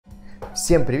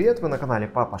Всем привет! Вы на канале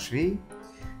Папа Швей.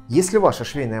 Если ваша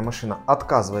швейная машина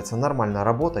отказывается нормально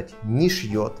работать, не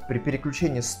шьет, при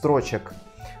переключении строчек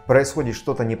происходит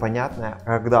что-то непонятное,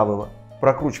 когда вы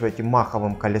прокручиваете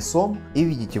маховым колесом и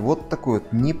видите вот такую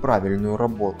вот неправильную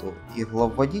работу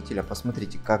игловодителя,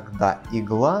 посмотрите, когда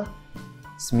игла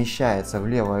смещается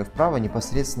влево и вправо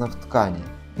непосредственно в ткани.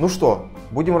 Ну что,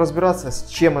 будем разбираться, с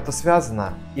чем это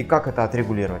связано и как это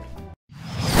отрегулировать.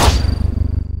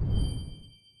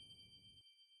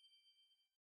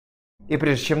 И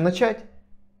прежде чем начать,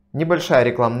 небольшая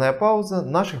рекламная пауза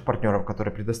наших партнеров,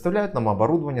 которые предоставляют нам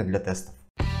оборудование для тестов.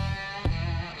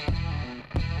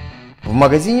 В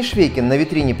магазине Швейкин на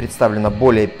витрине представлено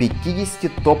более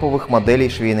 50 топовых моделей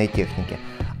швейной техники,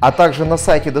 а также на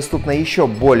сайте доступно еще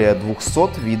более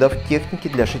 200 видов техники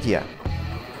для шитья.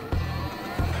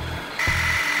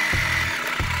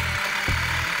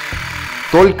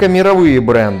 Только мировые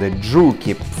бренды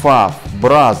Juki, Pfaff,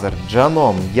 Brother,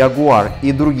 JANOME, Jaguar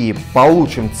и другие по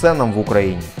лучшим ценам в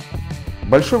Украине.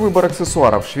 Большой выбор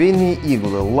аксессуаров, швейные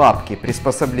иглы, лапки,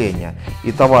 приспособления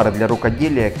и товары для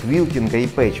рукоделия, квилтинга и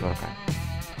пэтчворка.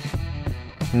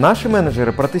 Наши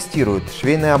менеджеры протестируют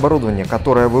швейное оборудование,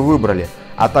 которое вы выбрали,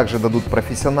 а также дадут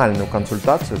профессиональную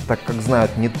консультацию, так как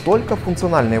знают не только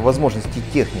функциональные возможности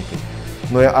техники,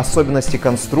 но и особенности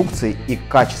конструкции и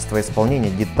качество исполнения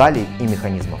деталей и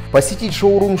механизмов. Посетить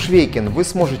шоурум Швейкин вы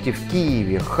сможете в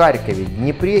Киеве, Харькове,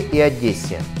 Днепре и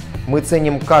Одессе. Мы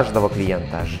ценим каждого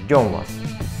клиента, ждем вас.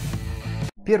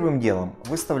 Первым делом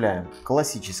выставляем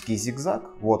классический зигзаг,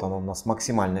 вот он у нас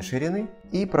максимальной ширины,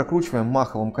 и прокручиваем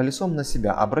маховым колесом на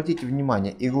себя. Обратите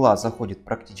внимание, игла заходит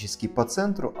практически по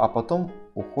центру, а потом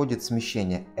уходит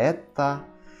смещение. Это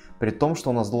при том,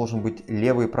 что у нас должен быть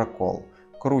левый прокол.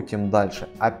 Крутим дальше,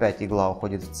 опять игла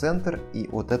уходит в центр, и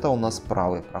вот это у нас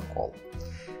правый прокол.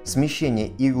 Смещение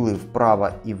иглы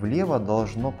вправо и влево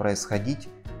должно происходить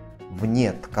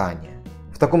вне ткани.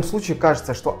 В таком случае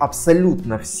кажется, что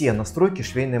абсолютно все настройки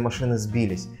швейной машины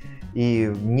сбились.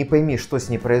 И не пойми, что с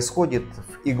ней происходит.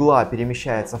 Игла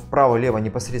перемещается вправо-лево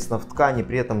непосредственно в ткани,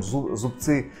 при этом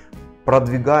зубцы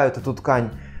продвигают эту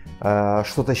ткань,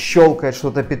 что-то щелкает,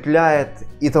 что-то петляет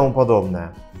и тому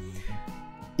подобное.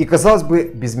 И казалось бы,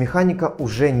 без механика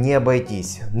уже не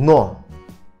обойтись, но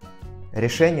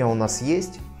решение у нас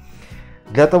есть.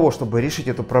 Для того, чтобы решить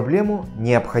эту проблему,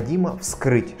 необходимо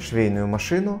вскрыть швейную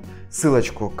машину.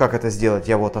 Ссылочку, как это сделать,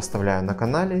 я вот оставляю на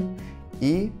канале.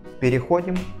 И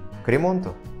переходим к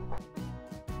ремонту.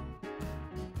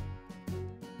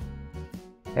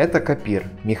 Это копир,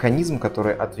 механизм,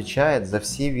 который отвечает за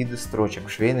все виды строчек в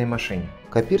швейной машине.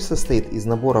 Копир состоит из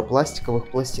набора пластиковых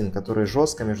пластин, которые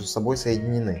жестко между собой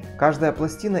соединены. Каждая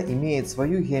пластина имеет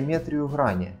свою геометрию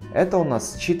грани. Это у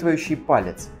нас считывающий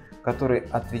палец, который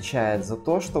отвечает за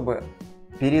то, чтобы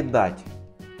передать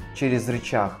через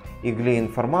рычаг игле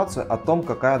информацию о том,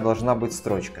 какая должна быть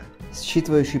строчка.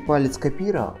 Считывающий палец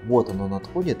копира, вот он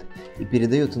отходит и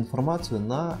передает информацию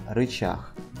на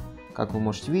рычаг. Как вы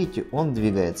можете видеть, он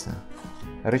двигается.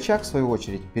 Рычаг, в свою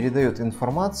очередь, передает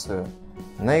информацию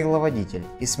на игловодитель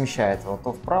и смещает его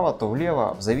то вправо, то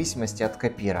влево, в зависимости от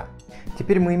копира.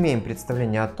 Теперь мы имеем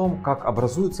представление о том, как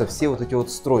образуются все вот эти вот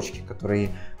строчки, которые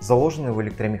заложены в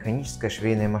электромеханической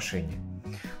швейной машине.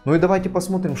 Ну и давайте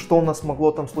посмотрим, что у нас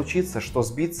могло там случиться, что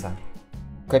сбиться.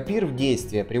 Копир в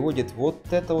действие приводит вот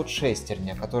эта вот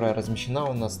шестерня, которая размещена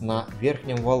у нас на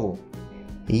верхнем валу.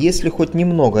 И если хоть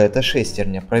немного эта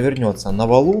шестерня провернется на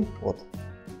валу, вот,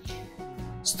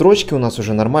 строчки у нас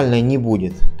уже нормальной не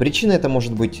будет. Причина это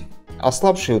может быть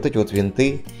ослабшие вот эти вот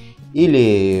винты,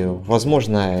 или,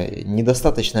 возможно,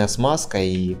 недостаточная смазка,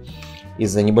 и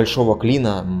из-за небольшого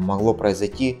клина могло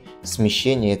произойти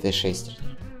смещение этой шестерни.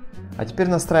 А теперь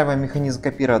настраиваем механизм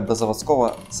копира до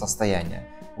заводского состояния.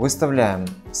 Выставляем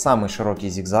самый широкий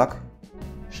зигзаг,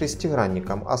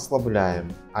 шестигранником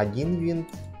ослабляем один винт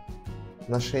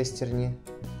на шестерне,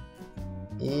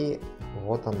 и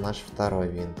вот он наш второй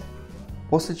винт.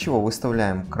 После чего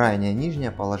выставляем крайнее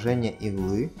нижнее положение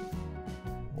иглы.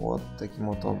 Вот таким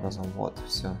вот образом, вот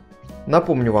все.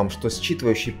 Напомню вам, что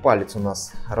считывающий палец у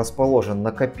нас расположен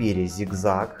на копире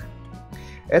зигзаг.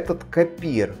 Этот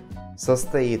копир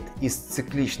состоит из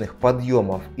цикличных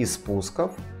подъемов и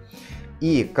спусков.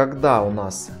 И когда у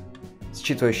нас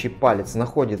считывающий палец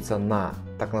находится на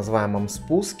так называемом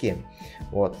спуске,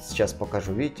 вот сейчас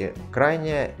покажу, видите,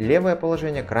 крайнее левое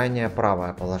положение, крайнее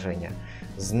правое положение.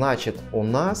 Значит, у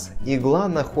нас игла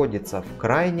находится в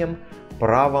крайнем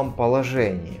правом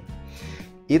положении.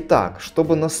 Итак,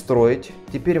 чтобы настроить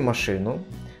теперь машину,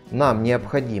 нам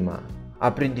необходимо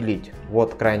определить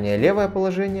вот крайнее левое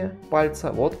положение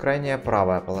пальца, вот крайнее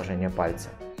правое положение пальца.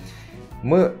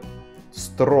 Мы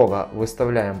строго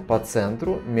выставляем по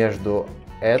центру между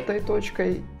этой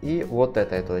точкой и вот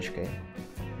этой точкой.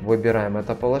 Выбираем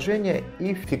это положение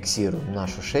и фиксируем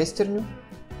нашу шестерню.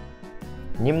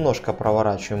 Немножко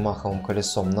проворачиваем маховым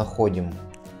колесом, находим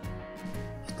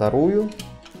вторую.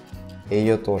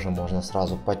 Ее тоже можно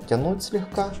сразу подтянуть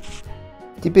слегка.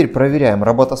 Теперь проверяем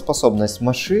работоспособность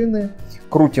машины.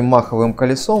 Крутим маховым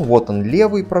колесом. Вот он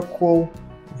левый прокол.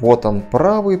 Вот он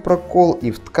правый прокол.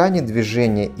 И в ткани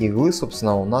движения иглы,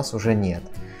 собственно, у нас уже нет.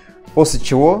 После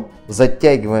чего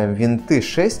затягиваем винты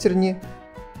шестерни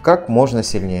как можно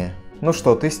сильнее. Ну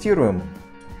что, тестируем.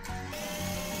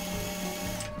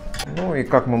 Ну и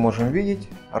как мы можем видеть,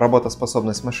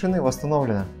 работоспособность машины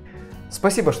восстановлена.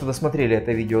 Спасибо, что досмотрели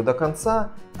это видео до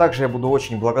конца. Также я буду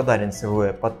очень благодарен, если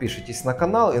вы подпишетесь на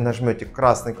канал и нажмете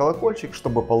красный колокольчик,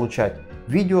 чтобы получать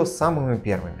видео самыми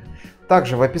первыми.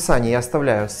 Также в описании я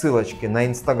оставляю ссылочки на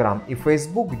Instagram и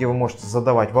Facebook, где вы можете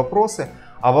задавать вопросы.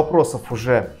 А вопросов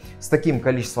уже с таким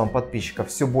количеством подписчиков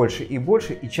все больше и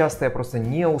больше. И часто я просто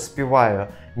не успеваю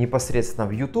непосредственно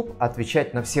в YouTube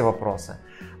отвечать на все вопросы.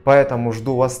 Поэтому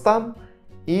жду вас там.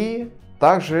 И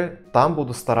также там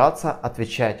буду стараться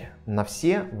отвечать на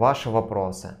все ваши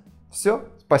вопросы. Все,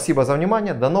 спасибо за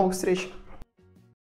внимание, до новых встреч!